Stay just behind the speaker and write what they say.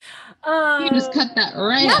You just cut that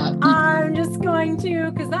right out. I'm just going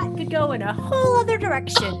to, because that could go in a whole other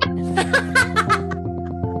direction.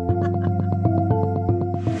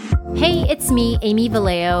 Hey, it's me, Amy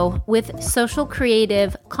Vallejo, with Social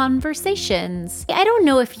Creative Conversations. I don't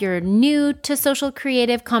know if you're new to Social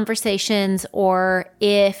Creative Conversations or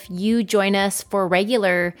if you join us for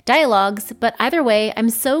regular dialogues, but either way, I'm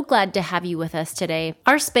so glad to have you with us today.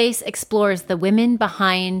 Our space explores the women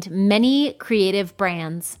behind many creative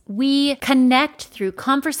brands. We connect through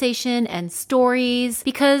conversation and stories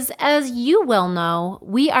because, as you well know,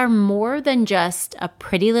 we are more than just a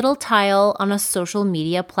pretty little tile on a social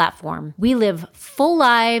media platform. We live full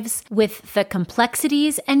lives with the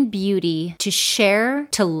complexities and beauty to share,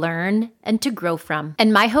 to learn, and to grow from.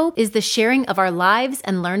 And my hope is the sharing of our lives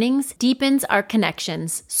and learnings deepens our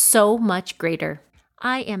connections so much greater.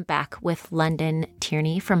 I am back with London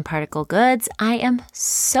Tierney from Particle Goods. I am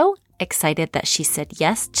so excited that she said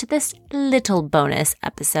yes to this little bonus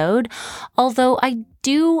episode, although I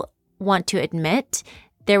do want to admit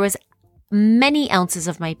there was many ounces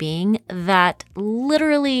of my being that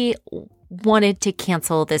literally wanted to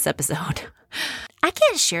cancel this episode. I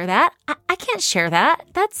can't share that. I can't share that.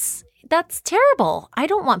 That's terrible. I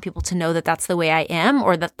don't want people to know that that's the way I am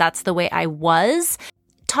or that that's the way I was.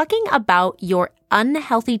 Talking about your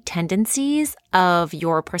unhealthy tendencies of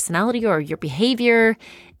your personality or your behavior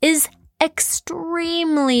is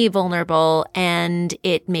extremely vulnerable, and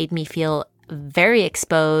it made me feel very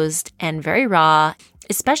exposed and very raw,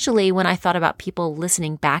 especially when I thought about people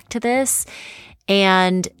listening back to this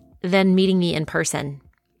and then meeting me in person.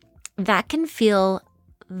 That can feel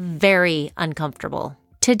very uncomfortable.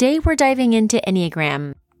 Today, we're diving into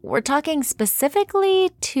Enneagram. We're talking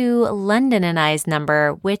specifically to London and I's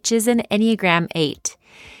number, which is an Enneagram 8.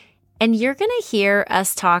 And you're going to hear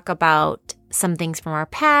us talk about some things from our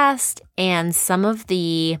past and some of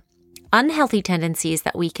the unhealthy tendencies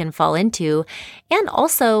that we can fall into, and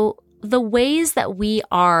also the ways that we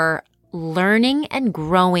are learning and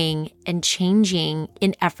growing and changing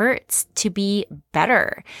in efforts to be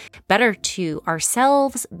better to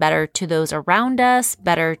ourselves, better to those around us,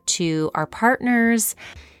 better to our partners.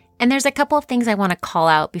 And there's a couple of things I want to call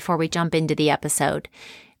out before we jump into the episode.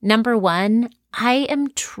 Number one, I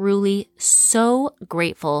am truly so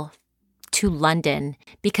grateful to London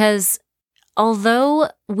because although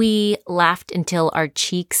we laughed until our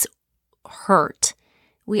cheeks hurt,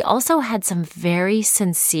 we also had some very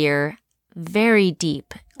sincere, very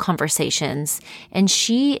deep conversations, and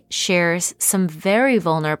she shares some very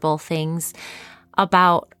vulnerable things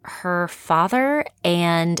about her father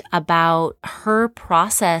and about her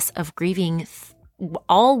process of grieving,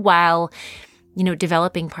 all while,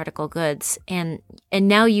 developing Particle Goods. And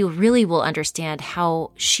now you really will understand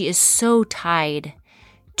how she is so tied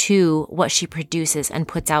to what she produces and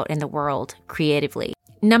puts out in the world creatively.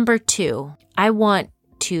 Number two, I want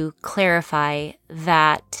to clarify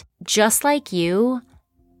that just like you,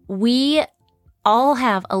 we all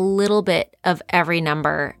have a little bit of every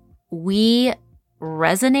number. We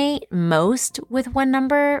resonate most with one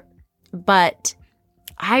number, but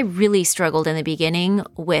I really struggled in the beginning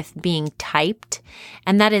with being typed,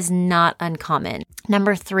 and that is not uncommon.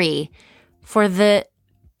 Number three, for the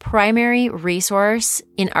primary resource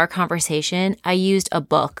in our conversation, I used a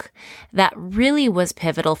book that really was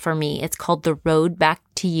pivotal for me. It's called The Road Back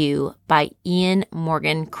to You by Ian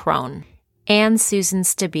Morgan Cron and Susan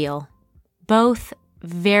Stabile, both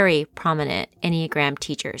very prominent Enneagram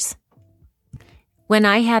teachers. When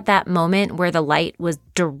I had that moment where the light was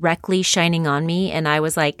directly shining on me and I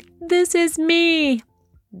was like, this is me,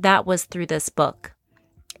 that was through this book.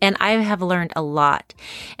 And I have learned a lot.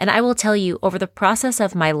 And I will tell you, over the process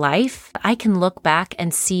of my life, I can look back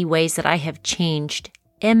and see ways that I have changed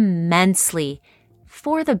immensely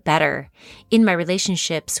for the better in my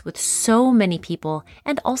relationships with so many people,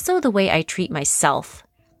 and also the way I treat myself.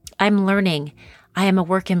 I'm learning. I am a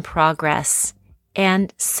work in progress,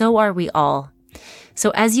 and so are we all. So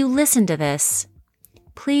as you listen to this,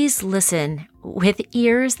 please listen with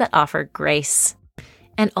ears that offer grace,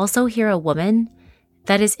 and also hear a woman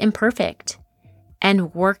that is imperfect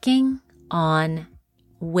and working on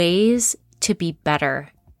ways to be better,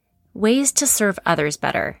 ways to serve others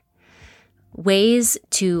better, ways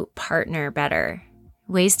to partner better,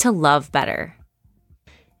 ways to love better.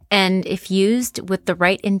 And if used with the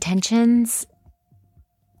right intentions,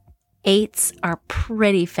 8s are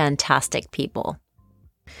pretty fantastic people.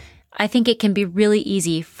 I think it can be really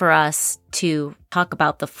easy for us to talk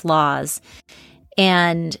about the flaws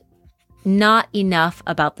and not enough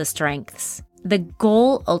about the strengths. The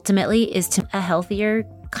goal ultimately is to be a healthier,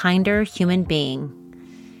 kinder human being.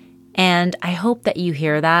 And I hope that you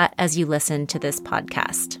hear that as you listen to this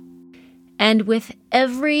podcast. And with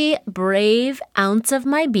every brave ounce of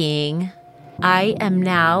my being, I am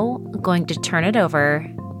now going to turn it over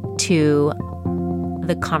to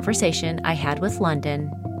the conversation I had with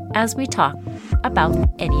London as we talk about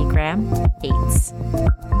Enneagram 8s.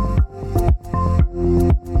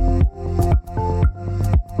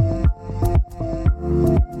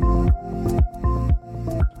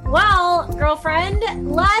 Well, girlfriend,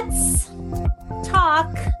 let's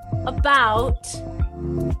talk about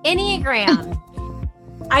Enneagram.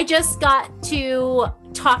 I just got to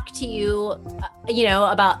talk to you,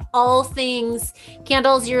 about all things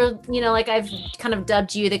candles. You're, like I've kind of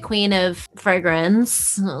dubbed you the queen of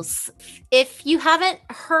fragrance. If you haven't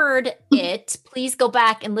heard it, please go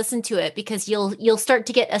back and listen to it because you'll start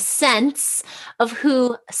to get a sense of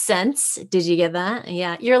did you get that?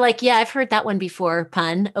 Yeah. You're like, yeah, I've heard that one before,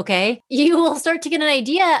 pun. Okay. You will start to get an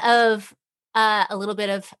idea of a little bit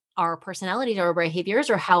of our personalities or behaviors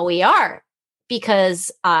or how we are.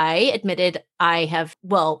 Because I admitted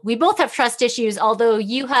we both have trust issues, although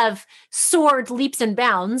you have soared leaps and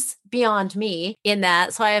bounds beyond me in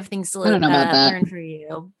that. So I have things to learn for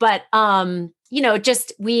you. But,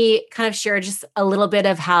 we kind of share just a little bit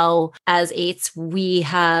of how as 8s, we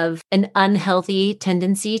have an unhealthy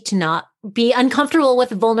tendency to not be uncomfortable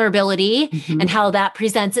with vulnerability and how that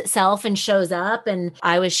presents itself and shows up. And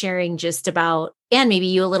I was sharing just about, and maybe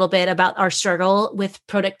you a little bit about our struggle with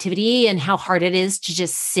productivity and how hard it is to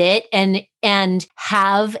just sit and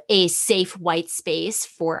have a safe white space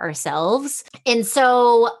for ourselves. And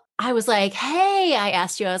so I was like, I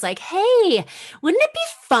asked you, wouldn't it be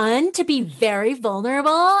fun to be very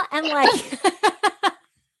vulnerable and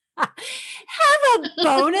have a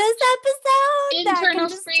bonus episode? Internal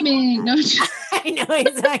screaming. No, I know,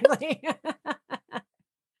 exactly.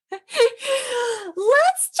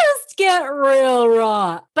 Let's just get real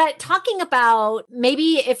raw. But talking about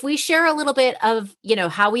maybe if we share a little bit of,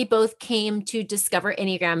 how we both came to discover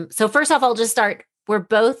Enneagram. So first off, I'll just start. We're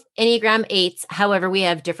both Enneagram 8s. However, we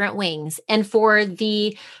have different wings. And for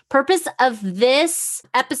the purpose of this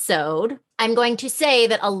episode, I'm going to say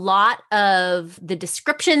that a lot of the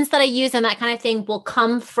descriptions that I use and that kind of thing will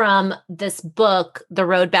come from this book, The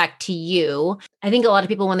Road Back to You. I think a lot of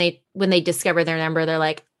people, when they discover their number, they're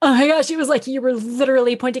like, oh my gosh, it was like you were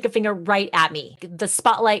literally pointing a finger right at me. The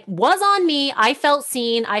spotlight was on me. I felt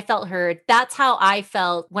seen. I felt heard. That's how I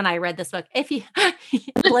felt when I read this book. If you,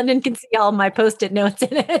 London can see all my Post-it notes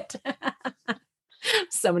in it.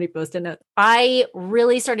 So many Post-it notes. I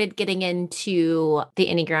really started getting into the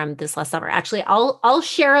Enneagram this last summer. Actually, I'll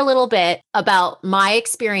share a little bit about my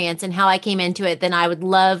experience and how I came into it. Then I would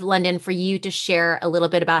love, London, for you to share a little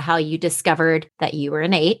bit about how you discovered that you were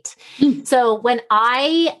an 8. So when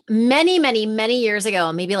many, many, many years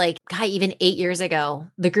ago, maybe even 8 years ago,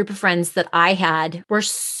 the group of friends that I had were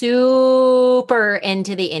super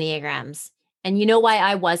into the Enneagrams. And you know why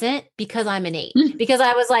I wasn't? Because I'm an 8. Because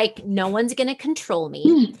I was like, no one's going to control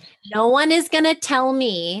me. No one is going to tell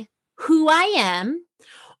me who I am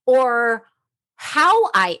or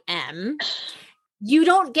how I am. You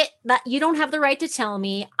don't get that. You don't have the right to tell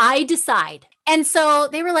me. I decide. And so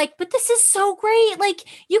they were like, but this is so great.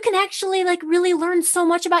 You can actually really learn so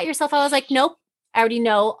much about yourself. I was like, nope. I already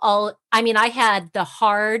know I had the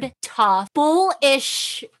hard, tough,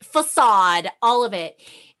 bullish facade, all of it.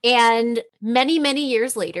 And many, many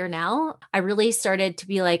years later now, I really started to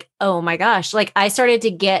be like, oh my gosh, I started to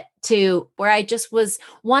get to where I just was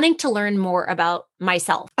wanting to learn more about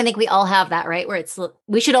myself. I think we all have that, right? Where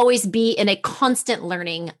we should always be in a constant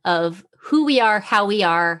learning of who we are, how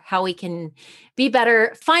we can be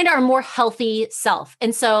better, find our more healthy self.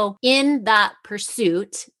 And so in that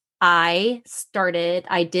pursuit, I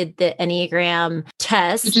did the Enneagram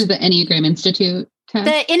test. Which is the Enneagram Institute. Test?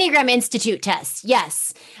 The Enneagram Institute test.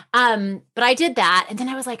 Yes. But I did that. And then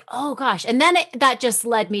I was like, oh gosh. And then that just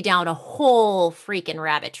led me down a whole freaking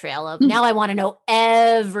rabbit trail of now I want to know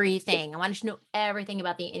everything. I want to know everything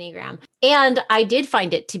about the Enneagram. And I did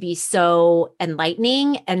find it to be so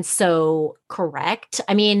enlightening and so correct.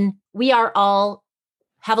 I mean, we are all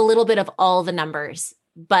have a little bit of all the numbers,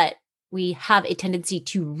 but we have a tendency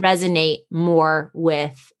to resonate more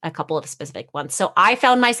with a couple of specific ones. So I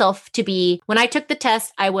found myself to be, when I took the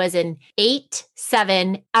test, I was an 8,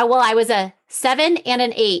 7. I was a 7 and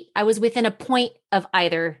an 8. I was within a point of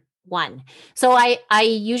either one. So I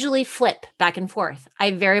usually flip back and forth.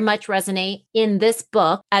 I very much resonate in this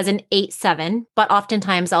book as an 8, 7, but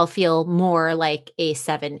oftentimes I'll feel more like a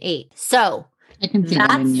 7, 8. So I can see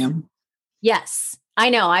that in you. Yes, I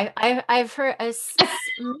know. I've heard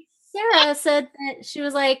Sarah said that she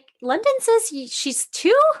was like, London says she's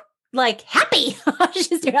 2. like happy.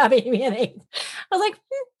 She's too happy to be an 8. I was like,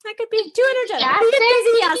 I could be too energetic,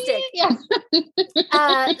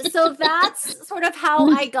 enthusiastic. So that's sort of how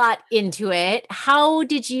I got into it.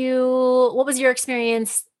 What was your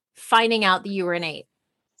experience finding out that you were an 8?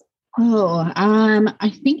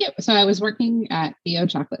 I think so I was working at Theo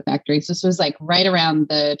Chocolate Factory. So this was like right around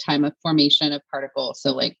the time of formation of Particle.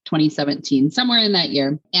 So like 2017, somewhere in that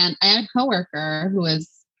year. And I had a coworker who was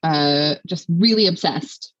just really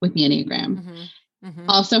obsessed with the Enneagram.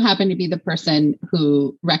 Also happened to be the person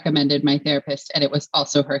who recommended my therapist, and it was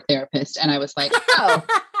also her therapist. And I was like, oh,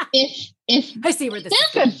 if I see where this is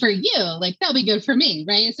good for you, like that'll be good for me,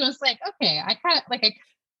 right? So it's like, okay, I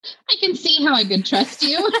can see how I could trust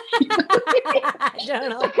you.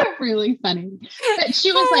 Really funny. But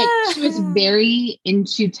she was very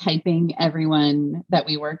into typing everyone that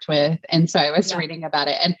we worked with. And so I was reading about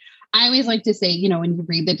it. And I always like to say, when you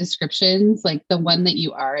read the descriptions, like the one that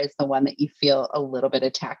you are is the one that you feel a little bit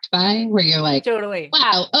attacked by, where you're like, totally.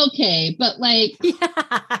 Wow, okay. But like,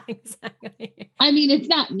 yeah, exactly. I mean, it's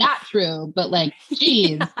not true, but like,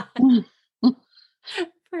 geez. So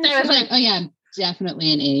I was like, oh yeah, I'm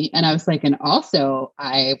definitely an 8. And I was like, and also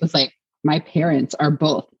I was like, my parents are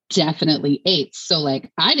both definitely 8s. So like,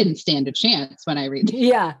 I didn't stand a chance when I read it.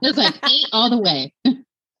 Yeah. It was like 8 all the way.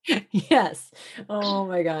 Yes. Oh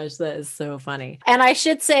my gosh, that is so funny. And I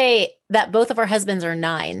should say that both of our husbands are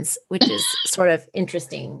 9s, which is sort of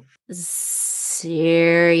interesting.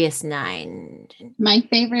 Serious 9. My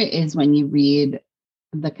favorite is when you read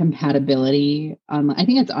the compatibility on, I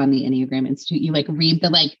think it's on the Enneagram Institute. You like read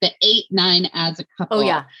the 8, 9 as a couple. Oh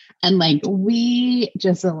yeah. And like, we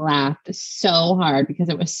just laughed so hard because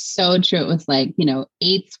it was so true. It was like,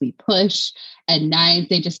 8s we push, and 9s,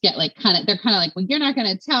 they just get like, they're kind of like, well, you're not going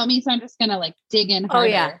to tell me. So I'm just going to like dig in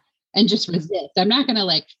harder and just resist. I'm not going to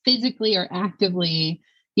like physically or actively,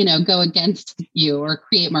 go against you or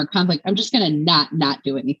create more conflict. I'm just going to not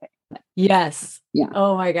do anything. Yes. Yeah.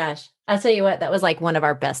 Oh my gosh. I'll tell you what, that was like one of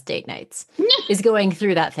our best date nights is going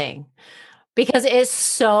through that thing, because it is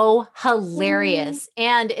so hilarious.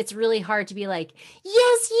 And it's really hard to be like,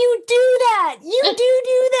 yes, you do that. You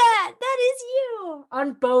do that. That is you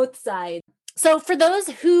on both sides. So for those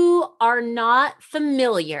who are not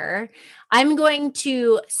familiar, I'm going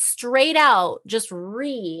to straight out just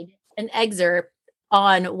read an excerpt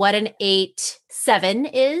on what an 8-7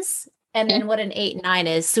 is, and then what an 8-9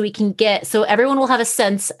 is, so everyone will have a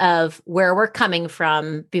sense of where we're coming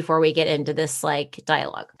from before we get into this like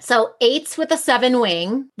dialogue. So 8s with a 7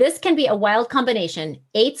 wing, this can be a wild combination.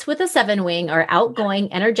 8s with a 7 wing are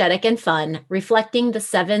outgoing, energetic, and fun, reflecting the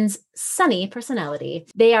 7's sunny personality.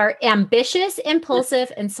 They are ambitious,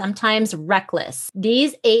 impulsive, and sometimes reckless.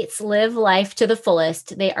 These 8s live life to the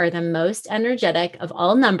fullest. They are the most energetic of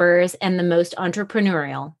all numbers and the most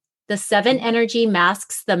entrepreneurial. The 7 energy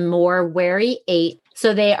masks the more wary 8,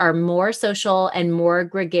 so they are more social and more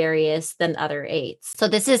gregarious than other 8s. So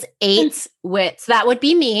this is 8s so that would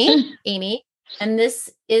be me, Amy. And this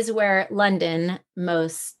is where London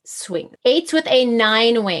most swings. 8s with a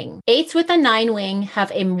 9 wing. 8s with a 9 wing have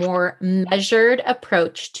a more measured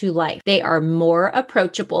approach to life. They are more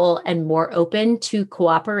approachable and more open to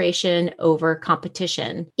cooperation over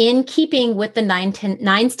competition, in keeping with the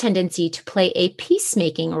 9's tendency to play a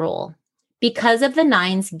peacemaking role. Because of the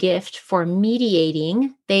 9's gift for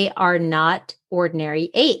mediating, they are not ordinary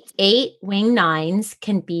 8s. 8-wing 9s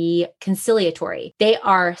can be conciliatory. They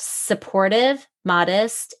are supportive,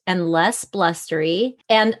 modest, and less blustery,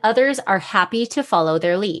 and others are happy to follow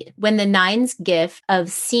their lead. When the 9's gift of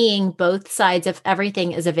seeing both sides of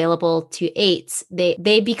everything is available to 8s,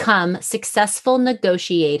 they become successful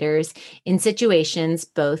negotiators in situations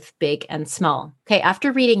both big and small. Okay,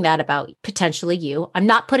 after reading that about potentially you, I'm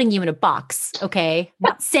not putting you in a box, okay? I'm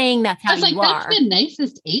not saying that's how you are. That's the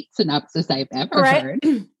nicest 8 synopsis I've ever heard.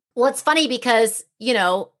 Well, it's funny because,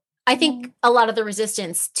 I think a lot of the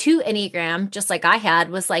resistance to Enneagram, just like I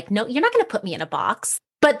had, was like, no, you're not going to put me in a box.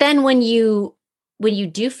 But then when you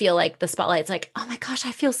do feel like the spotlight's like, oh my gosh,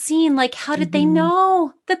 I feel seen. Like, how did they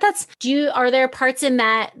know are there parts in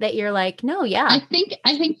that you're like, no, yeah. I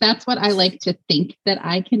think that's what I like to think that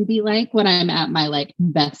I can be like when I'm at my like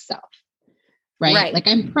best self. Right. Like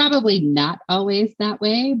I'm probably not always that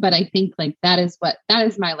way, but I think like that is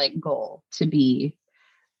my like goal, to be,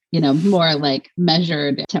 more like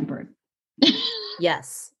measured, tempered.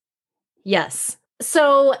 Yes.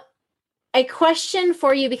 So a question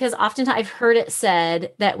for you, because oftentimes I've heard it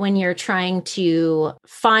said that when you're trying to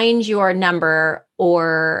find your number,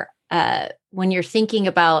 or when you're thinking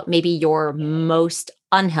about maybe your most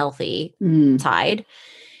unhealthy side,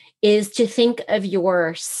 is to think of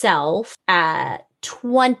yourself at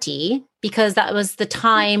 20, because that was the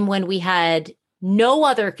time when we had no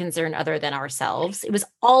other concern other than ourselves. It was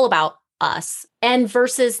all about us. And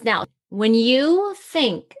versus now, when you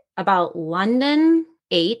think about London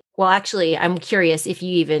 8, well, actually, I'm curious if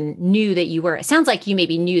you even knew that you were. It sounds like you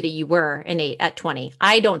maybe knew that you were an 8 at 20.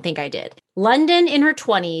 I don't think I did. London in her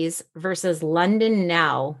 20s versus London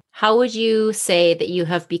now. How would you say that you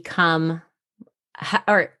have become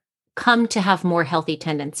or come to have more healthy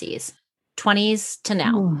tendencies? 20s to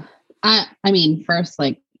now. Ooh. I mean, first,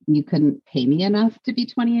 like, you couldn't pay me enough to be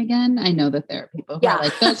 20 again. I know that there are people who are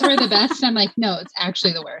like, those were the best. I'm like, no, it's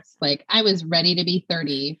actually the worst. Like, I was ready to be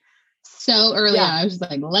 30 so early on. I was just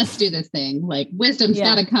like, let's do this thing. Like, wisdom's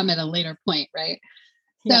got to come at a later point, right?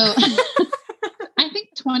 So I think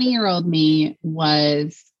 20-year-old me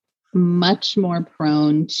was much more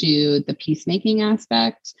prone to the peacemaking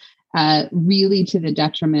aspect, really to the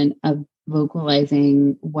detriment of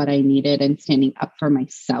vocalizing what I needed and standing up for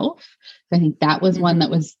myself. So I think that was one that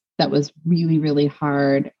was really, really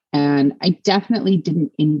hard. And I definitely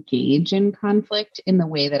didn't engage in conflict in the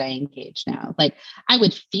way that I engage now. Like, I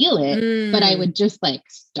would feel it, but I would just like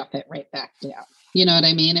stuff it right back down. You know what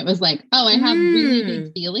I mean? It was like, oh, I have really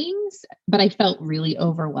big feelings, but I felt really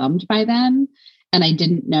overwhelmed by them. And I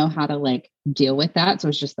didn't know how to like deal with that. So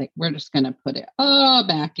it's just like, we're just going to put it all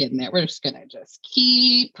back in there. We're just going to just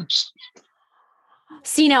keep pushing.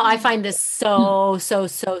 See, now I find this so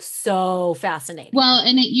fascinating. Well,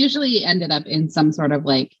 and it usually ended up in some sort of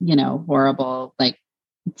like, you know, horrible like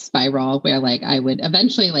spiral where like I would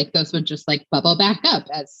eventually like those would just like bubble back up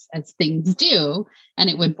as things do. And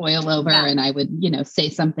it would boil over and I would, you know, say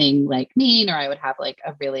something like mean, or I would have like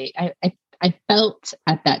a really, I felt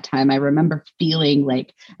at that time, I remember feeling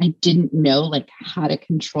like I didn't know like how to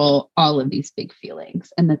control all of these big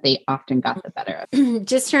feelings and that they often got the better of it.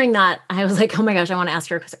 Just hearing that, I was like, oh my gosh, I want to ask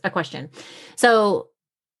her a question. So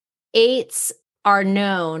 8s are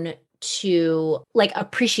known to like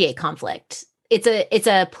appreciate conflict. It's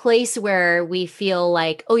a place where we feel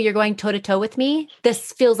like, oh, you're going toe to toe with me.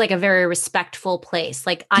 This feels like a very respectful place.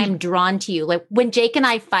 Like I'm drawn to you. Like when Jake and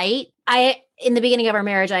I fight, in the beginning of our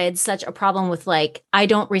marriage, I had such a problem with like, I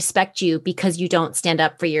don't respect you because you don't stand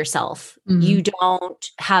up for yourself. Mm-hmm. You don't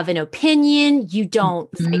have an opinion. You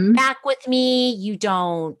don't fight back with me. You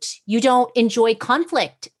don't enjoy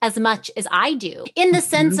conflict as much as I do in the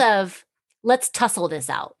sense of let's tussle this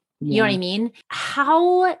out. You know what I mean?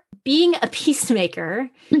 How being a peacemaker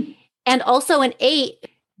and also an 8,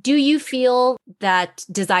 do you feel that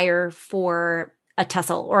desire for a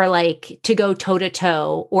tussle or like to go toe to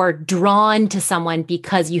toe or drawn to someone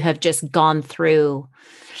because you have just gone through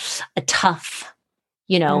a tough,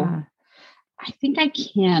 you know? Yeah. I think I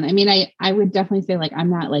can. I mean, I would definitely say like,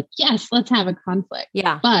 I'm not like, yes, let's have a conflict.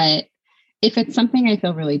 Yeah. But if it's something I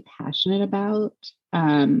feel really passionate about,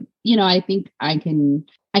 you know, I think I can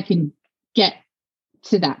get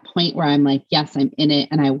to that point where I'm like, yes, I'm in it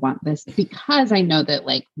and I want this because I know that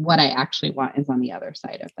like what I actually want is on the other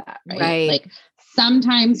side of that. Right. Like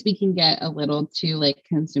sometimes we can get a little too like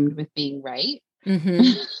consumed with being right.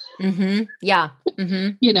 Yeah.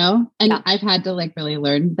 You know, and I've had to like really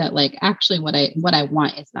learn that like, actually what I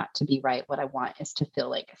want is not to be right. What I want is to feel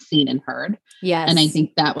like seen and heard. Yes. And I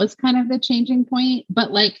think that was kind of the changing point, but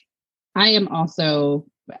like, I am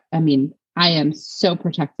so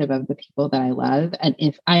protective of the people that I love. And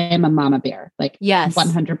if I am a mama bear, like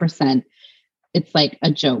 100%, it's like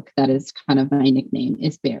a joke that is kind of my nickname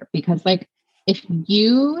is Bear. Because like, if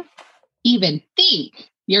you even think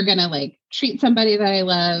you're going to like treat somebody that I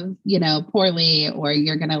love, you know, poorly, or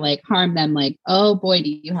you're going to like harm them, like, oh boy, do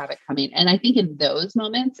you have it coming. And I think in those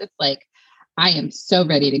moments, it's like, I am so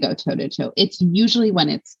ready to go toe to toe. It's usually when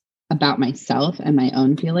it's about myself and my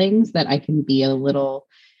own feelings that I can be a little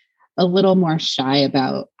more shy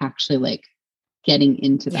about actually like getting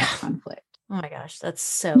into that conflict. Oh my gosh, that's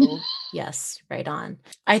so, yes, right on.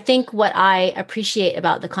 I think what I appreciate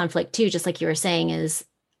about the conflict too, just like you were saying, is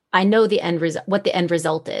I know what the end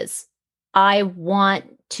result is. I want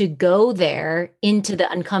to go there into the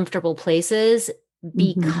uncomfortable places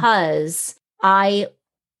because I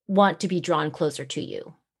want to be drawn closer to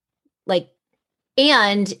you. Like,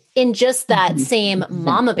 and in just that same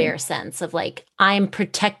mama bear sense of like, I'm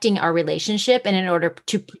protecting our relationship, and in order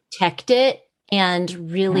to protect it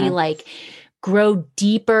and really like grow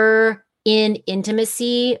deeper in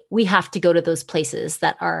intimacy, we have to go to those places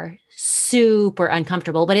that are super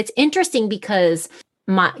uncomfortable. But it's interesting because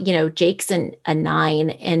Jake's a 9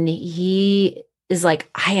 and he is like,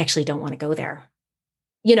 I actually don't want to go there,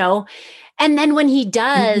 you know? And then when he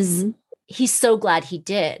does, he's so glad he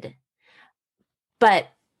did. But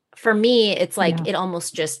For me, it's like Yeah. it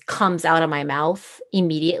almost just comes out of my mouth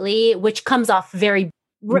immediately, which comes off very direct.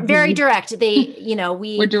 We're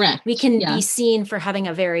direct. We can Yeah. be seen for having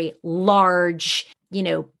a very large,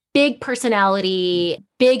 big personality,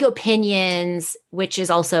 big opinions, which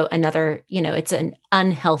is also another, it's an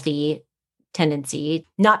unhealthy tendency,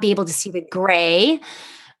 not be able to see the gray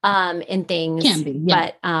in things. Can be,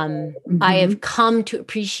 yeah. But I have come to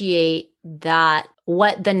appreciate that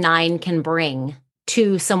what the 9 can bring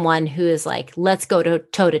to someone who is like, let's go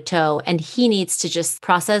toe to toe. And he needs to just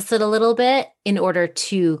process it a little bit in order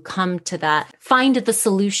to come to that, find the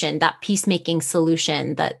solution, that peacemaking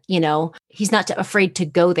solution that, he's not afraid to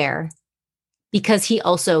go there because he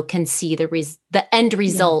also can see the end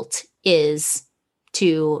result is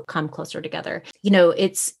to come closer together.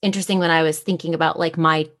 It's interesting when I was thinking about like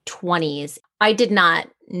my 20s, I did not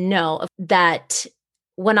know that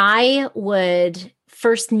when I would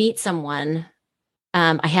first meet someone,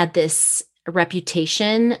 I had this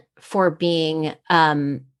reputation for being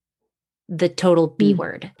the total B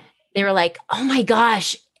word. They were like, oh my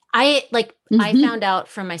gosh. I found out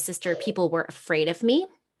from my sister, people were afraid of me.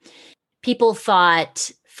 People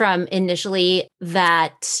thought from initially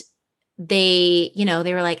that they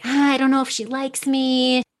were like, I don't know if she likes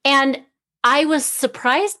me. And I was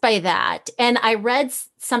surprised by that. And I read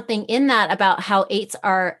something in that about how 8s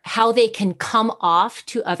how they can come off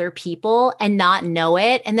to other people and not know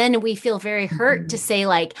it. And then we feel very hurt to say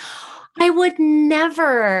like, I would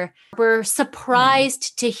never. We're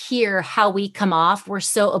surprised to hear how we come off. We're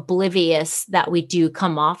so oblivious that we do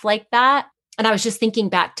come off like that. And I was just thinking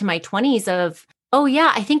back to my 20s of, oh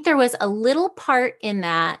yeah, I think there was a little part in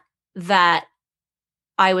that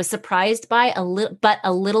I was surprised by but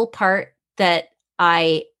a little part that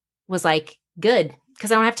I was like, good,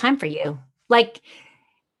 because I don't have time for you. Like,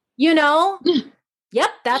 yep,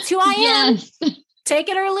 that's who I am. Yes. Take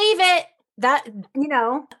it or leave it.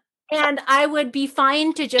 And I would be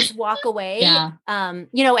fine to just walk away. Yeah.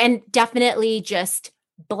 And definitely just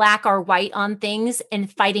black or white on things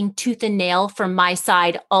and fighting tooth and nail from my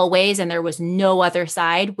side always. And there was no other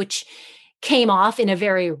side, which came off in a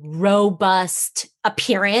very robust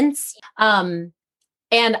appearance.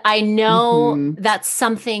 And I know that's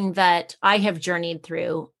something that I have journeyed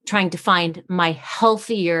through, trying to find my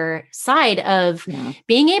healthier side of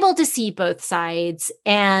being able to see both sides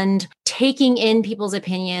and taking in people's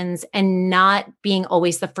opinions and not being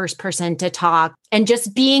always the first person to talk and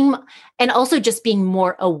also just being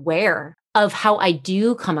more aware of how I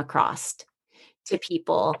do come across to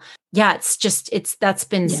people. Yeah, that's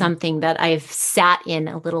been something that I've sat in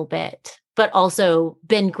a little bit, but also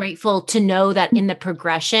been grateful to know that in the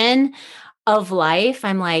progression of life,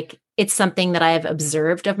 I'm like, it's something that I have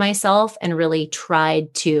observed of myself and really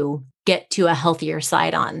tried to get to a healthier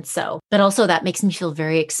side on. So, but also that makes me feel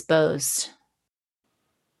very exposed.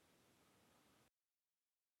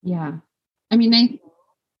 Yeah. I mean,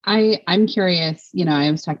 I'm curious, I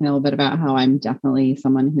was talking a little bit about how I'm definitely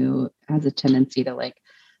someone who has a tendency to like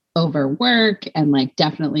overwork and like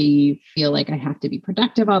definitely feel like I have to be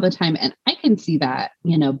productive all the time. And I can see that,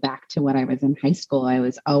 back to when I was in high school. I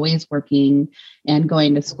was always working and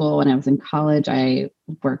going to school. When I was in college, I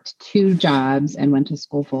worked 2 jobs and went to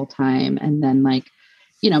school full time. And then like,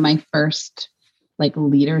 my first like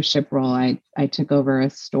leadership role, I took over a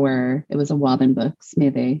store. It was a Walden Books. May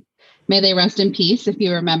they rest in peace, if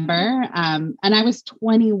you remember. And I was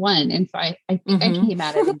 21. And so I think I came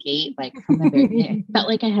out of the gate, like from the very beginning, I felt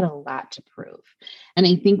like I had a lot to prove. And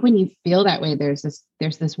I think when you feel that way, there's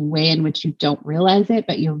this way in which you don't realize it,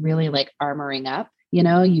 but you're really like armoring up, you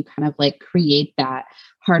kind of like create that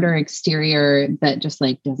harder exterior that just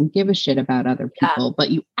like doesn't give a shit about other people,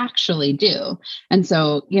 but you actually do. And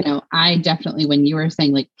so, I definitely, when you were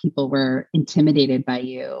saying like people were intimidated by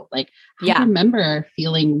you, like I remember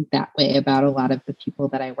feeling that way about a lot of the people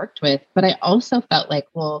that I worked with, but I also felt like,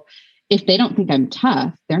 well, if they don't think I'm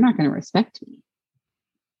tough, they're not going to respect me.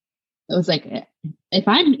 It was like, if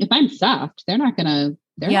I'm soft, they're not going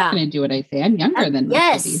to do what I say. I'm younger than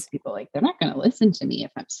most of these people. Like they're not going to listen to me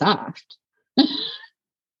if I'm soft.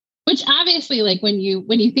 Which obviously, like when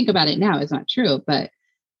you think about it now, is not true, but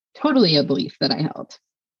totally a belief that I held.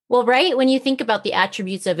 Well, right. When you think about the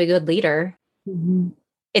attributes of a good leader,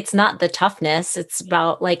 it's not the toughness. It's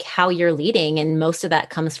about like how you're leading. And most of that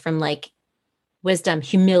comes from like wisdom,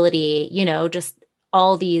 humility, just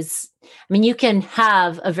all these. I mean, you can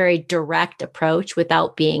have a very direct approach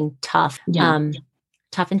without being tough,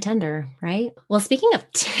 tough and tender, right? Well, speaking of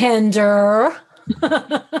tender,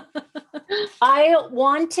 I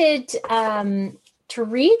wanted to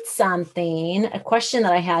read something, a question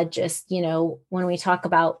that I had just, when we talk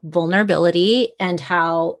about vulnerability and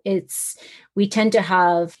how we tend to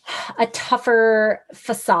have a tougher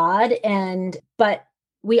facade but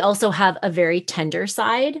we also have a very tender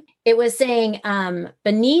side. It was saying,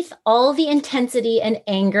 beneath all the intensity and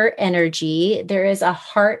anger energy, there is a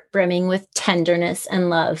heart brimming with tenderness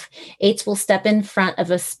and love. Eights will step in front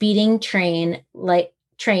of a speeding train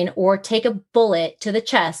or take a bullet to the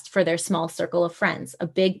chest for their small circle of friends. A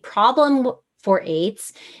big problem for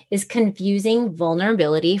eights is confusing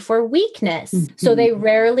vulnerability for weakness. Mm-hmm. So they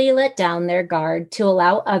rarely let down their guard to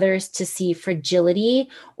allow others to see fragility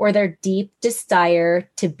or their deep desire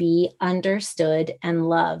to be understood and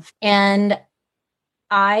loved. And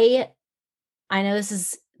I know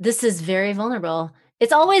this is very vulnerable.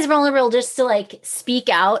 It's always vulnerable just to speak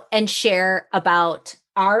out and share about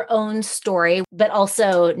our own story, but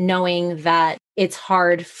also knowing that it's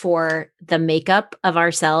hard for the makeup of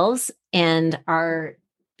ourselves and our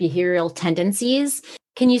behavioral tendencies.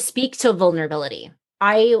 Can you speak to vulnerability?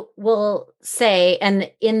 I will say,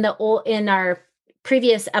 and in our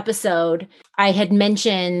previous episode, I had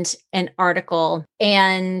mentioned an article,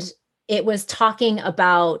 and it was talking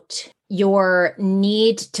about your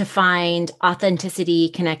need to find authenticity,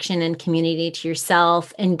 connection, and community to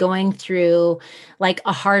yourself, and going through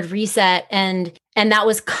a hard reset. And that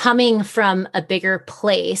was coming from a bigger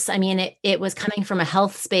place. I mean, it was coming from a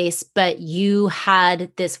health space, but you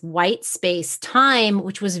had this white space time,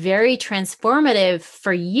 which was very transformative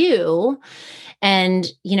for you. And,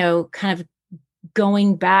 kind of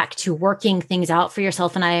going back to working things out for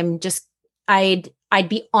yourself. And I'd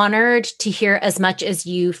be honored to hear as much as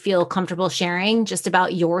you feel comfortable sharing just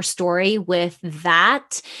about your story with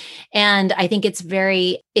that. And I think it's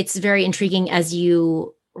very intriguing as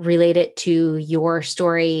you relate it to your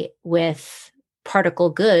story with Particle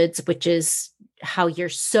Goods, which is how you're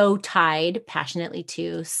so tied passionately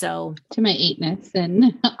to my eightness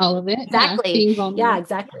and all of it. Exactly. Yeah,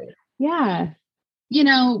 exactly. Yeah.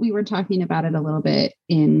 We were talking about it a little bit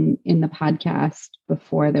in the podcast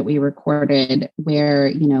before that we recorded, where,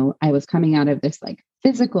 I was coming out of this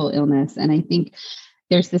physical illness. And I think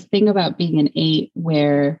there's this thing about being an eight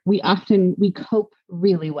where we cope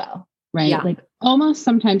really well, right? Yeah. Almost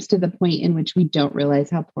sometimes to the point in which we don't realize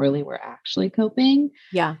how poorly we're actually coping.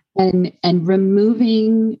 Yeah. And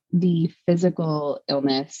removing the physical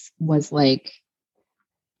illness was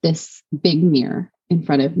this big mirror in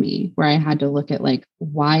front of me where I had to look at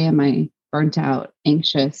why am I burnt out,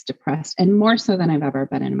 anxious, depressed, and more so than I've ever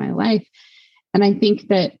been in my life. And I think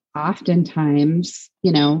that oftentimes,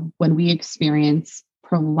 when we experience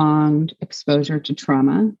prolonged exposure to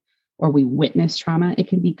trauma or we witness trauma, it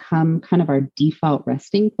can become kind of our default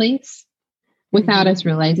resting place without us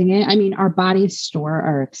realizing it. I mean, our bodies store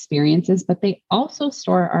our experiences, but they also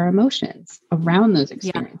store our emotions around those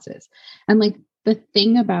experiences. Yeah. And the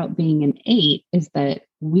thing about being an eight is that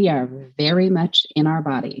we are very much in our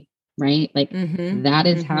body, right? That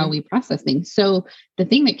is how we process things. So the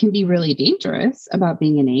thing that can be really dangerous about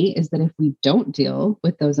being an eight is that if we don't deal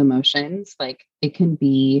with those emotions, it can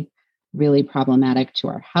be really problematic to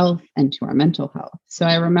our health and to our mental health. So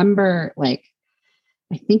I remember I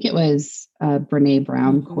think it was a Brene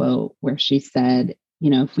Brown quote where she said,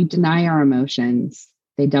 if we deny our emotions,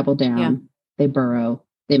 they double down, they burrow,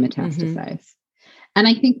 they metastasize. And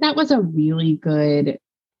I think that was a really good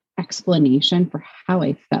explanation for how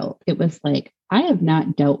I felt. It was I have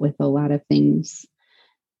not dealt with a lot of things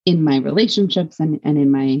in my relationships and in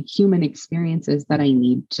my human experiences that I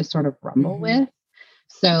need to sort of rumble with.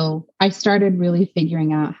 So I started really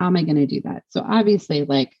figuring out, how am I going to do that? So obviously,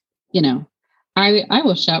 I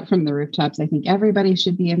will shout from the rooftops. I think everybody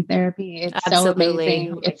should be in therapy. It's Absolutely. So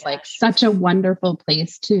amazing. Oh it's such a wonderful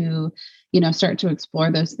place to, start to explore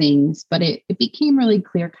those things. But it became really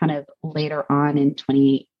clear kind of later on in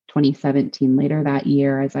 2017, later that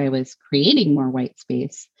year, as I was creating more white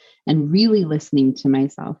space and really listening to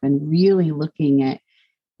myself and really looking at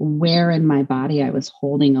where in my body I was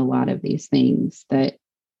holding a lot of these things, that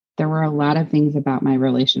there were a lot of things about my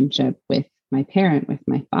relationship with my parent, with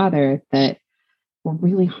my father, that were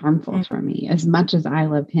really harmful for me, as much as I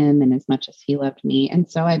loved him and as much as he loved me. And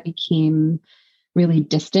so I became really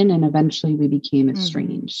distant, and eventually we became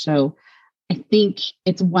estranged. So I think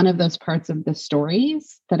it's one of those parts of the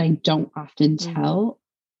stories that I don't often tell,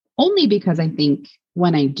 only because I think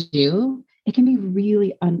when I do, it can be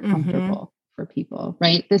really uncomfortable for people,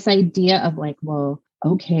 right? This idea of well,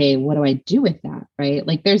 okay, what do I do with that? Right?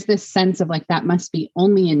 There's this sense of that must be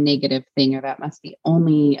only a negative thing, or that must be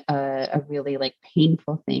only a really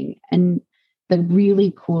painful thing. And the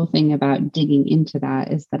really cool thing about digging into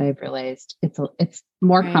that is that I've realized it's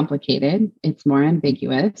more complicated, it's more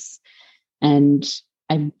ambiguous, and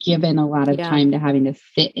I've given a lot of time to having to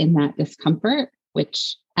sit in that discomfort,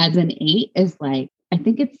 which as an 8 is like, I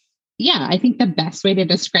think the best way to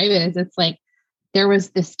describe it is it's like there was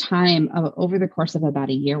this time over the course of about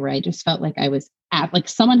a year where I just felt like I was like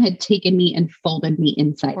someone had taken me and folded me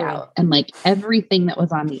inside out. And like everything that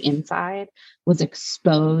was on the inside was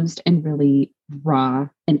exposed and really raw,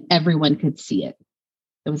 and everyone could see it.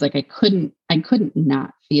 It was like I couldn't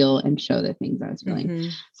not feel and show the things I was feeling. Mm-hmm.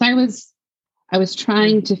 So I was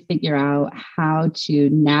trying to figure out how to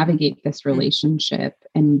navigate this relationship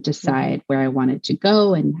and decide where I wanted to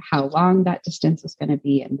go and how long that distance was going to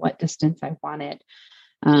be and what distance I wanted.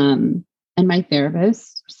 And my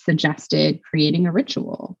therapist suggested creating a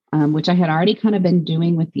ritual, which I had already kind of been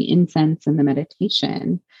doing with the incense and the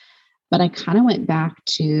meditation. But I kind of went back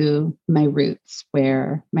to my roots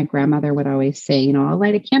where my grandmother would always say, you know, I'll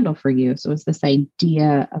light a candle for you. So it was this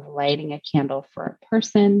idea of lighting a candle for a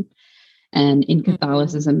person. And in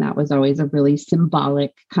Catholicism, that was always a really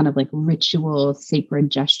symbolic kind of like ritual, sacred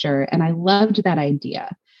gesture. And I loved that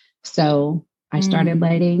idea. So I started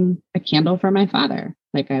lighting a candle for my father.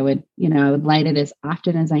 Like I would light it as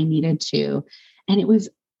often as I needed to. And it was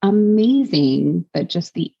amazing that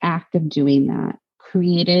just the act of doing that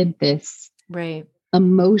created this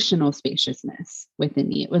emotional spaciousness within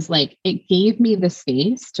me. It was like, it gave me the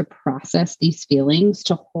space to process these feelings,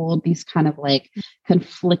 to hold these kind of like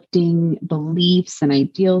conflicting beliefs and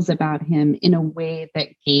ideals about him in a way that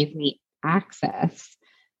gave me access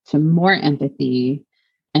to more empathy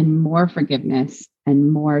and more forgiveness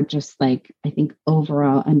and more just like, I think,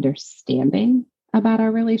 overall understanding about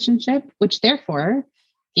our relationship, which therefore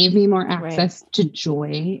gave me more access to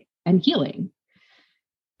joy and healing.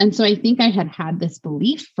 And so I think I had this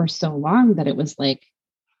belief for so long that it was like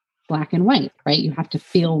black and white, right? You have to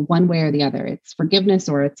feel one way or the other. It's forgiveness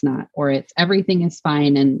or it's not, or it's everything is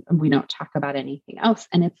fine and we don't talk about anything else.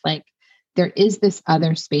 And it's like, there is this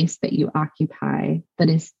other space that you occupy that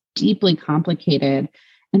is deeply complicated.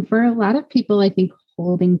 And for a lot of people, I think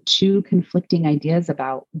holding two conflicting ideas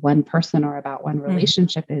about one person or about one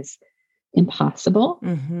relationship is impossible,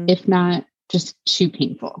 if not just too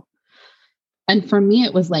painful. And for me,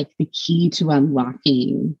 it was like the key to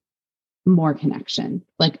unlocking more connection.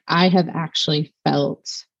 Like I have actually felt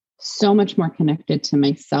so much more connected to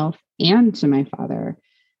myself and to my father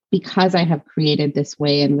because I have created this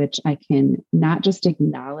way in which I can not just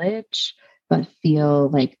acknowledge, but feel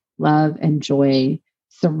like love and joy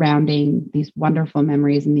surrounding these wonderful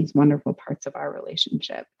memories and these wonderful parts of our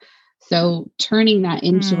relationship. So turning that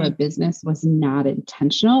into a business was not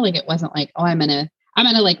intentional. Like it wasn't like, oh, I'm going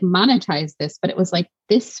to like monetize this, but it was like,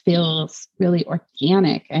 this feels really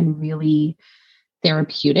organic and really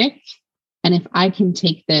therapeutic. And if I can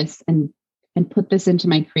take this and put this into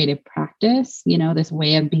my creative practice, you know, this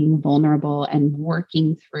way of being vulnerable and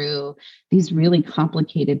working through these really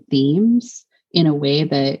complicated themes in a way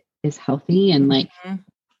that is healthy and like,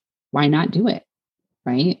 why not do it?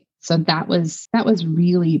 Right. So that was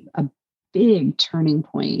really a big turning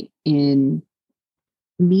point in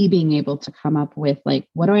me being able to come up with like,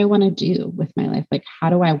 what do I want to do with my life? Like,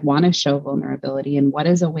 how do I want to show vulnerability? And what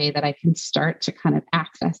is a way that I can start to kind of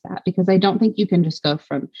access that? Because I don't think you can just go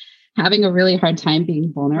from having a really hard time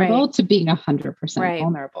being vulnerable to being 100%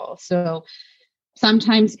 vulnerable. So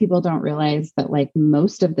sometimes people don't realize that like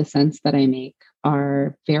most of the sense that I make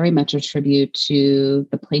are very much a tribute to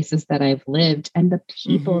the places that I've lived and the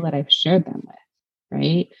people that I've shared them with.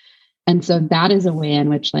 Right. And so that is a way in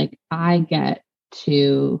which like I get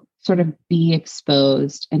to sort of be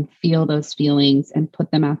exposed and feel those feelings and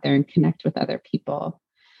put them out there and connect with other people.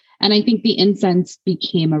 And I think the incense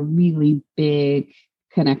became a really big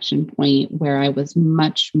connection point where I was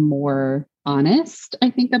much more honest, I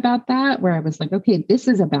think, about that, where I was like, okay, this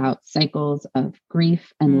is about cycles of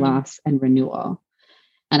grief and loss and renewal.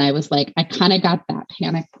 And I was like, I kind of got that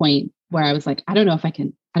panic point where I was like, I don't know if I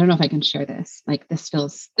can share this. Like, this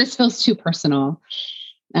feels too personal.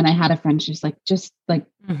 And I had a friend, she's like, just like,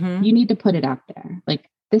 you need to put it out there. Like,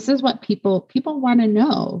 this is what people want to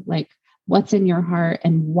know, like what's in your heart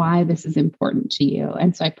and why this is important to you.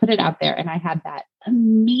 And so I put it out there and I had that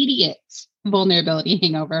immediate vulnerability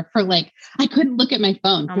hangover for like, I couldn't look at my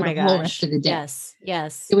phone for the whole rest of the day.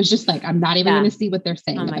 Yes. It was just like, I'm not even going to see what they're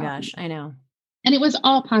saying. Oh my gosh. Me. I know. And it was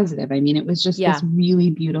all positive. I mean, it was just this really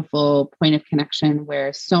beautiful point of connection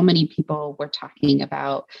where so many people were talking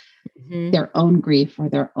about their own grief or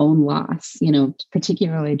their own loss, you know,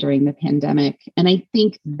 particularly during the pandemic. And I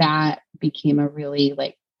think that became a really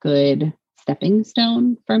like good stepping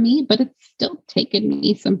stone for me, but it's still taken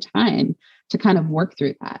me some time to kind of work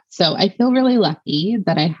through that. So I feel really lucky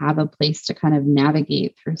that I have a place to kind of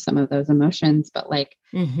navigate through some of those emotions, but like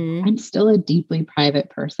I'm still a deeply private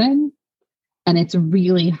person. And it's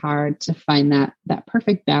really hard to find that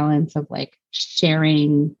perfect balance of like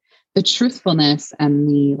sharing the truthfulness and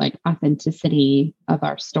the like authenticity of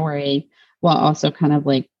our story while also kind of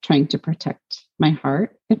like trying to protect my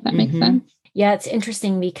heart, if that makes sense. Yeah, it's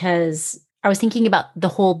interesting because I was thinking about the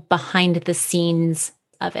whole behind the scenes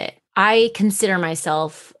of it. I consider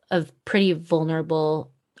myself a pretty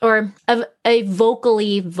vulnerable or of a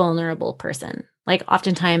vocally vulnerable person. Like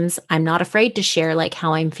oftentimes I'm not afraid to share like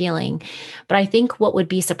how I'm feeling. But I think what would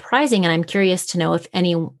be surprising, and I'm curious to know if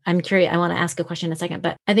I'm curious, I want to ask a question in a second,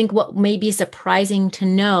 but I think what may be surprising to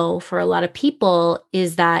know for a lot of people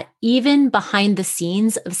is that even behind the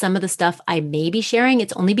scenes of some of the stuff I may be sharing,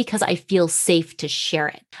 it's only because I feel safe to share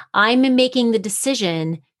it. I'm making the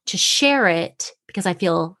decision to share it because I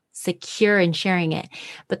feel secure in sharing it.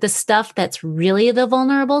 But the stuff that's really the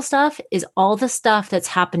vulnerable stuff is all the stuff that's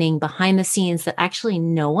happening behind the scenes that actually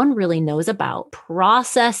no one really knows about.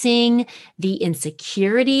 Processing the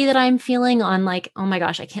insecurity that I'm feeling on like, oh my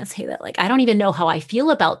gosh, I can't say that. Like, I don't even know how I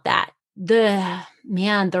feel about that. The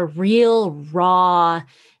real raw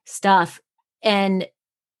stuff. And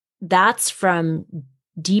that's from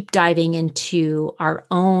deep diving into our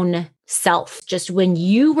own self. Just when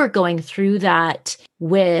you were going through that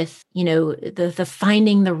with, the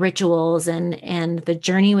finding the rituals and the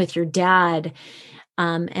journey with your dad,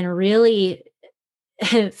 and really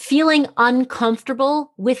feeling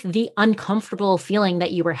uncomfortable with the uncomfortable feeling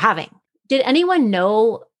that you were having. Did anyone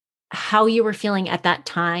know how you were feeling at that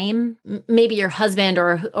time? Maybe your husband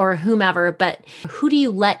or whomever, but who do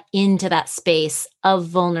you let into that space of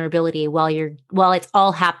vulnerability while it's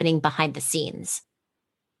all happening behind the scenes?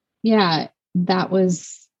 Yeah, that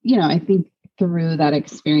was, I think through that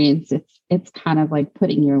experience, it's kind of like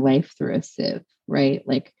putting your life through a sieve, right?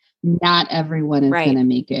 Like not everyone is going to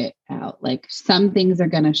make it out. Like some things are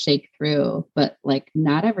going to shake through, but like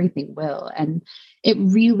not everything will. And it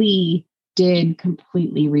really did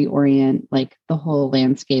completely reorient like the whole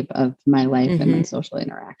landscape of my life and my social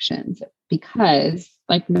interactions because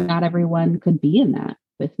like not everyone could be in that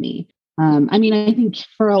with me. I think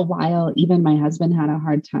for a while, even my husband had a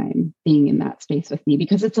hard time being in that space with me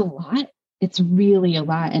because it's a lot. It's really a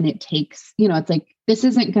lot. And it takes, it's like, this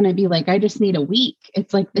isn't going to be like, I just need a week.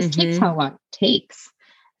 It's like, this takes how long it takes.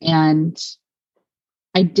 And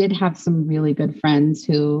I did have some really good friends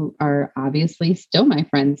who are obviously still my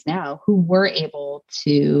friends now who were able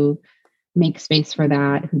to make space for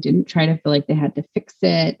that, who didn't try to feel like they had to fix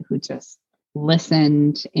it, who just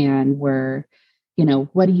listened and were,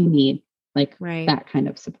 what do you need? Like that kind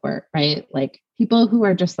of support, right? Like people who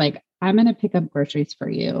are just like, I'm going to pick up groceries for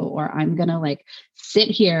you, or I'm going to like sit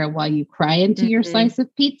here while you cry into your slice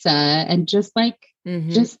of pizza and just like,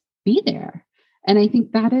 just be there. And I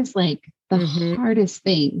think that is like the hardest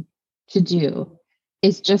thing to do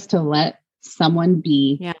is just to let someone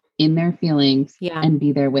be in their feelings and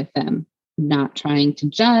be there with them. Not trying to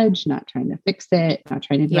judge, not trying to fix it, not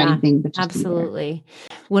trying to do anything, but just absolutely.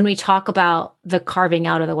 When we talk about the carving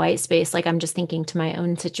out of the white space, like I'm just thinking to my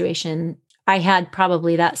own situation, I had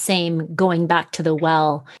probably that same going back to the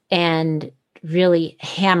well and really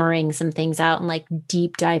hammering some things out and like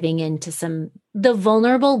deep diving into the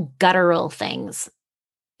vulnerable guttural things.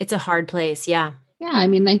 It's a hard place. Yeah. Yeah.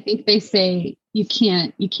 I think they say you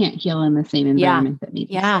can't heal in the same environment that made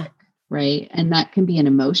you sick. Right. And that can be an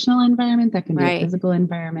emotional environment. That can be a physical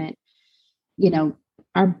environment.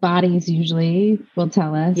 Our bodies usually will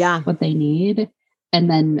tell us what they need. And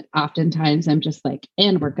then oftentimes I'm just like,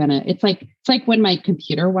 and it's like when my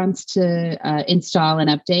computer wants to install an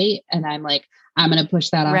update and I'm like, I'm going to push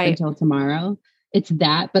that off until tomorrow. It's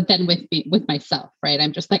that, but then with myself, right?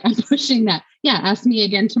 I'm just like, I'm pushing that. Yeah. Ask me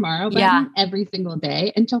again tomorrow, every single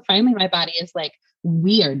day until finally my body is like,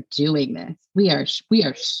 we are doing this. We are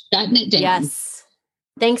shutting it down. Yes.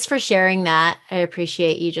 Thanks for sharing that. I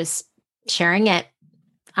appreciate you just sharing it.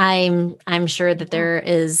 I'm sure that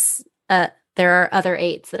there are other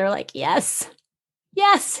eights that are like, yes.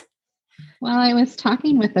 Well, I was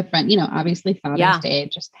talking with a friend, obviously Father's Day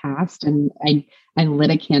just passed and I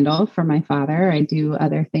lit a candle for my father. I do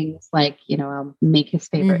other things like, I'll make his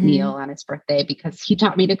favorite meal on his birthday because he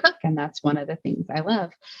taught me to cook. And that's one of the things I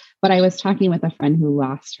love. But I was talking with a friend who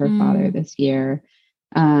lost her father this year.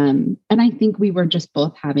 And I think we were just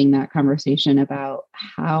both having that conversation about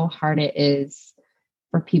how hard it is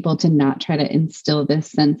for people to not try to instill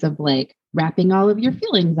this sense of like wrapping all of your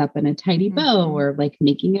feelings up in a tidy bow or like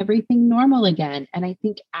making everything normal again. And I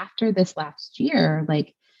think after this last year,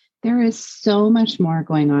 like there is so much more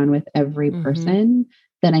going on with every person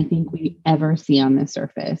than I think we ever see on the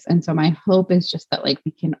surface. And so my hope is just that like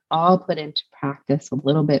we can all put into practice a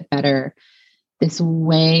little bit better this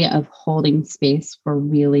way of holding space for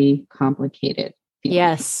really complicated feelings.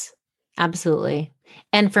 Yes, absolutely.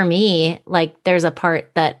 And for me, like there's a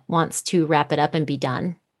part that wants to wrap it up and be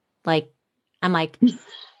done. Like, I'm like,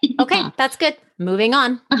 okay, that's good. Moving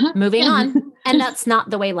on, moving on. And that's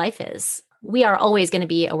not the way life is. We are always going to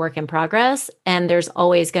be a work in progress. And there's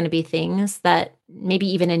always going to be things that maybe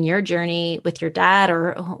even in your journey with your dad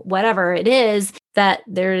or whatever it is that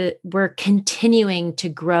we're continuing to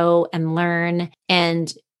grow and learn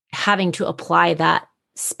and having to apply that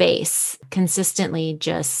space consistently,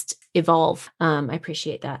 just evolve. I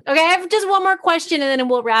appreciate that. Okay, I have just one more question and then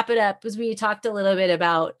we'll wrap it up, because we talked a little bit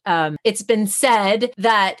about, it's been said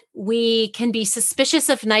that we can be suspicious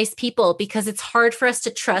of nice people because it's hard for us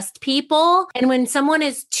to trust people. And when someone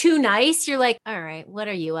is too nice, you're like, all right, what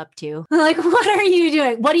are you up to? Like, what are you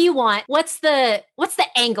doing? What do you want? What's the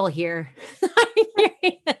angle here?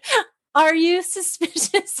 Are you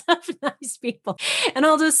suspicious of nice people? And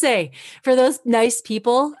I'll just say, for those nice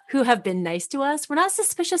people who have been nice to us, we're not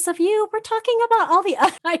suspicious of you. We're talking about all the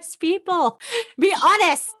other nice people. Be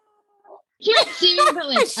honest. Yeah, see, but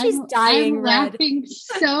like, she's dying. I'm laughing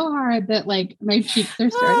so hard that like my cheeks are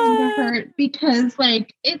starting to hurt because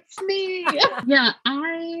like it's me. Yeah,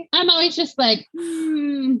 I'm always just like, I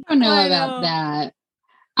don't know about that.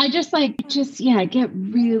 I just get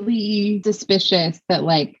really suspicious that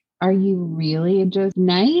like, are you really just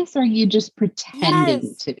nice? Or are you just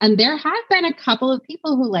pretending to? And there have been a couple of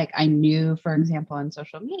people who like I knew, for example, on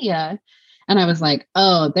social media. And I was like,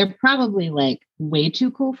 oh, they're probably like way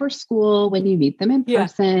too cool for school. When you meet them in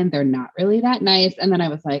person, they're not really that nice. And then I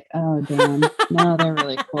was like, oh, damn. No, they're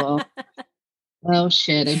really cool. Oh,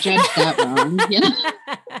 shit. I judged that wrong. You know?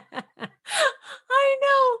 I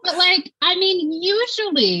know. But like, I mean,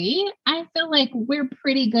 usually I feel like we're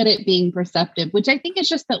pretty good at being perceptive, which I think is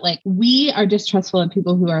just that like we are distrustful of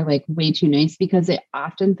people who are like way too nice because it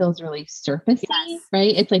often feels really surfacey,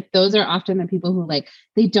 right? It's like those are often the people who like,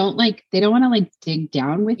 they don't want to like dig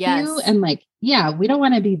down with you. And like, yeah, we don't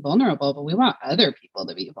want to be vulnerable, but we want other people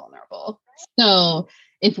to be vulnerable. So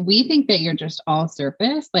if we think that you're just all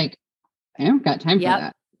surface, like I don't got time for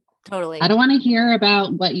that. Totally. I don't want to hear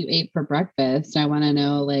about what you ate for breakfast. I want to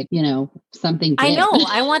know, like, you know, something. I know.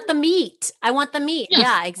 I want the meat.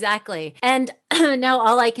 Yeah, exactly. And now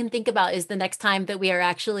all I can think about is the next time that we are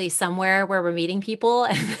actually somewhere where we're meeting people.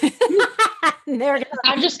 I'm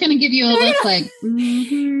just going to give you a look like,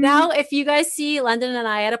 Now, if you guys see London and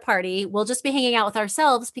I at a party, we'll just be hanging out with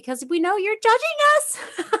ourselves because we know you're judging us.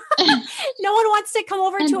 No one wants to come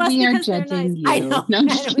over to us because they're nice. You. I know. No,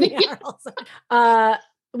 we are also.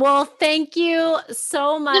 Well, thank you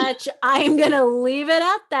so much. I'm going to leave it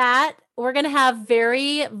at that. We're going to have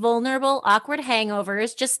very vulnerable, awkward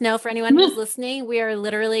hangovers. Just know for anyone who's listening, we are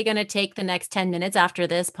literally going to take the next 10 minutes after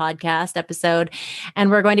this podcast episode,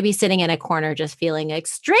 and we're going to be sitting in a corner just feeling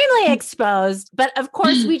extremely exposed. But of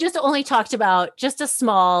course, we just only talked about just a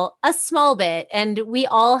small bit, and we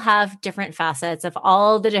all have different facets of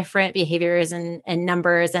all the different behaviors and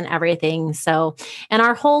numbers and everything. So, and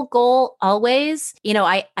our whole goal always, you know,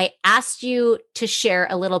 I asked you to share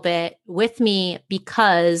a little bit with me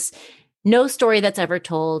because no story that's ever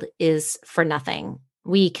told is for nothing.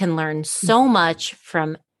 We can learn so much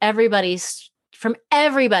from everybody's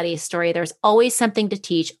story. There's always something to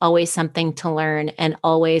teach, always something to learn, and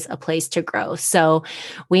always a place to grow. So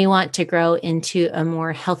we want to grow into a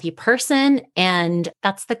more healthy person, and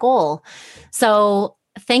that's the goal. So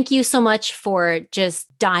thank you so much for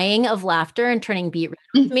just dying of laughter and turning beetroot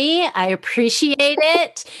with me. I appreciate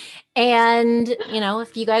it. And, you know,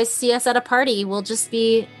 if you guys see us at a party, we're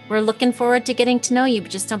looking forward to getting to know you, but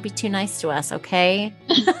just don't be too nice to us. Okay.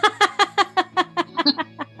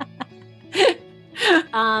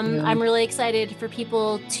 I'm really excited for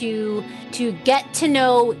people to get to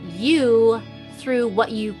know you through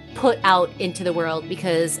what you put out into the world,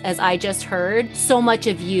 because as I just heard, so much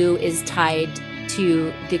of you is tied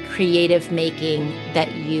to the creative making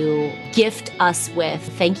that you gift us with.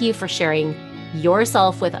 Thank you for sharing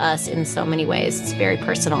yourself with us in so many ways. It's very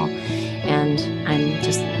personal, and I'm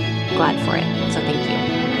just glad for it. So thank you.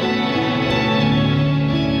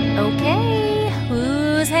 Okay,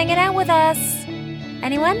 who's hanging out with us?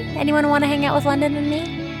 Anyone want to hang out with London and me?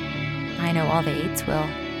 I know all the eights will,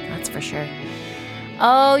 that's for sure.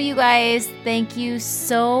 Oh, you guys, thank you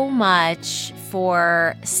so much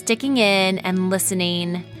for sticking in and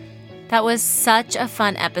listening. That was such a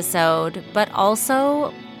fun episode, but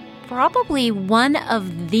also probably one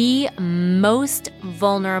of the most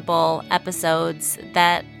vulnerable episodes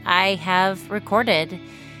that I have recorded.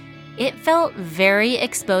 It felt very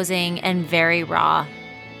exposing and very raw,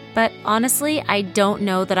 but honestly, I don't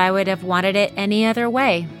know that I would have wanted it any other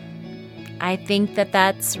way. I think that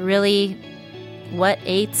that's really what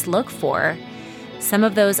 8s look for. Some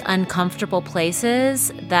of those uncomfortable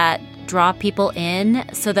places that draw people in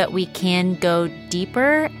so that we can go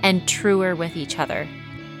deeper and truer with each other.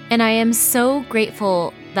 And I am so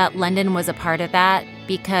grateful that London was a part of that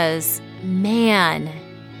because, man,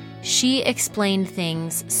 she explained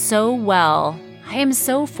things so well. I am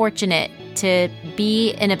so fortunate to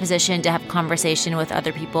be in a position to have conversation with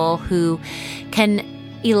other people who can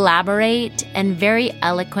elaborate and very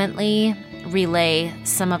eloquently relay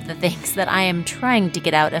some of the things that I am trying to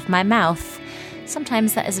get out of my mouth.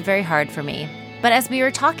 Sometimes that is very hard for me. But as we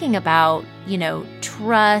were talking about,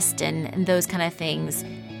 trust and those kind of things,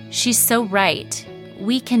 she's so right.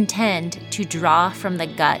 We can tend to draw from the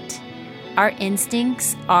gut. Our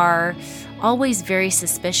instincts are always very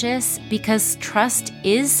suspicious because trust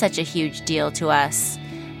is such a huge deal to us.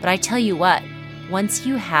 But I tell you what, once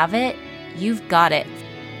you have it, you've got it.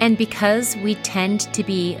 And because we tend to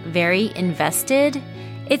be very invested,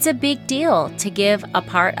 it's a big deal to give a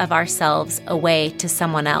part of ourselves away to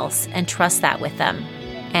someone else and trust that with them.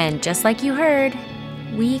 And just like you heard,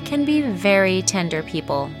 we can be very tender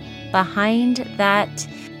people. Behind that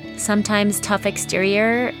sometimes tough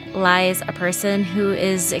exterior lies a person who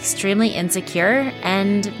is extremely insecure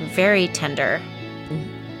and very tender.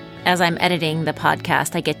 As I'm editing the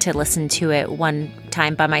podcast, I get to listen to it one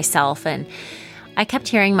time by myself, and I kept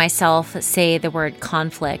hearing myself say the word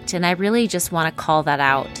conflict, and I really just want to call that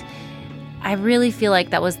out. I really feel like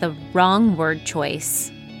that was the wrong word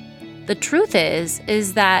choice. The truth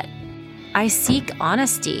is that I seek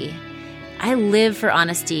honesty. I live for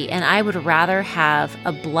honesty, and I would rather have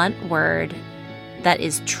a blunt word that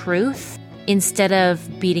is truth instead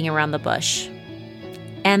of beating around the bush.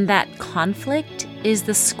 And that conflict is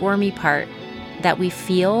the squirmy part that we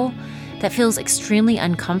feel that feels extremely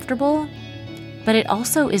uncomfortable, but it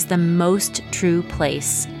also is the most true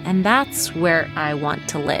place. And that's where I want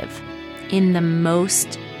to live, in the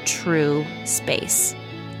most true space.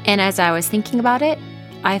 And as I was thinking about it,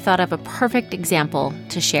 I thought of a perfect example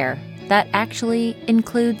to share that actually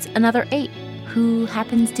includes another 8 who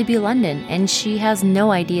happens to be London, and she has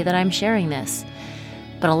no idea that I'm sharing this.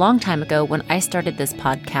 But a long time ago, when I started this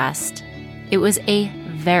podcast, it was a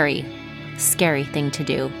very scary thing to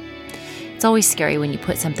do. It's always scary when you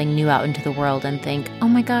put something new out into the world and think, oh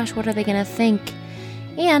my gosh, what are they going to think?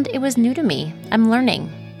 And it was new to me. I'm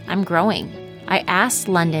learning. I'm growing. I asked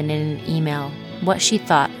London in an email what she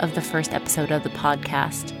thought of the first episode of the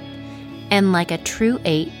podcast. And like a true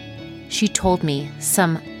 8, she told me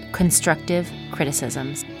some constructive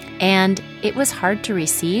criticisms. And it was hard to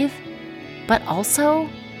receive, but also,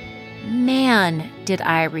 man, did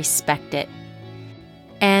I respect it.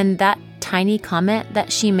 And that tiny comment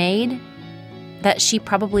that she made, that she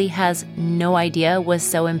probably has no idea was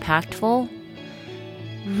so impactful,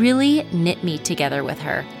 really knit me together with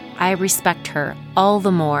her. I respect her all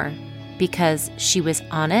the more because she was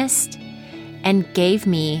honest and gave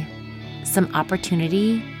me some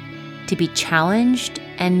opportunity to be challenged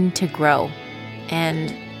and to grow.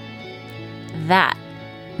 And that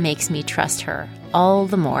makes me trust her all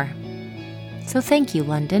the more. So thank you,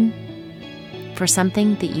 London, for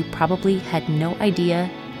something that you probably had no idea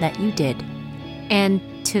that you did. And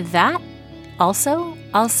to that, also,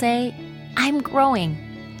 I'll say, I'm growing.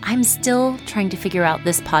 I'm still trying to figure out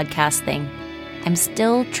this podcast thing. I'm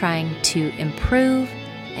still trying to improve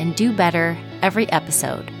and do better every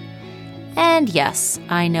episode. And yes,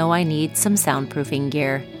 I know I need some soundproofing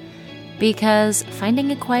gear, because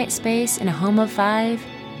finding a quiet space in a home of 5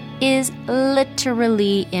 is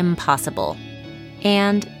literally impossible.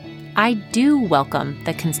 And I do welcome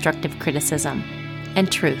the constructive criticism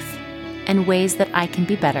and truth and ways that I can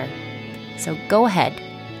be better. So go ahead,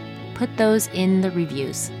 put those in the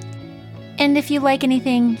reviews. And if you like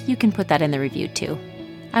anything, you can put that in the review too.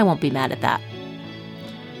 I won't be mad at that.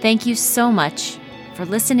 Thank you so much for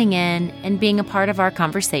listening in and being a part of our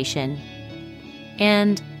conversation.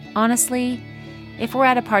 And honestly, if we're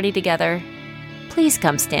at a party together, please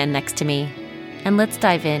come stand next to me and let's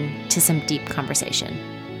dive in to some deep conversation.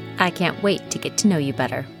 I can't wait to get to know you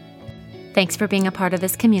better. Thanks for being a part of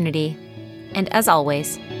this community. And as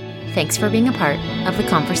always, thanks for being a part of the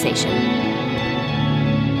conversation.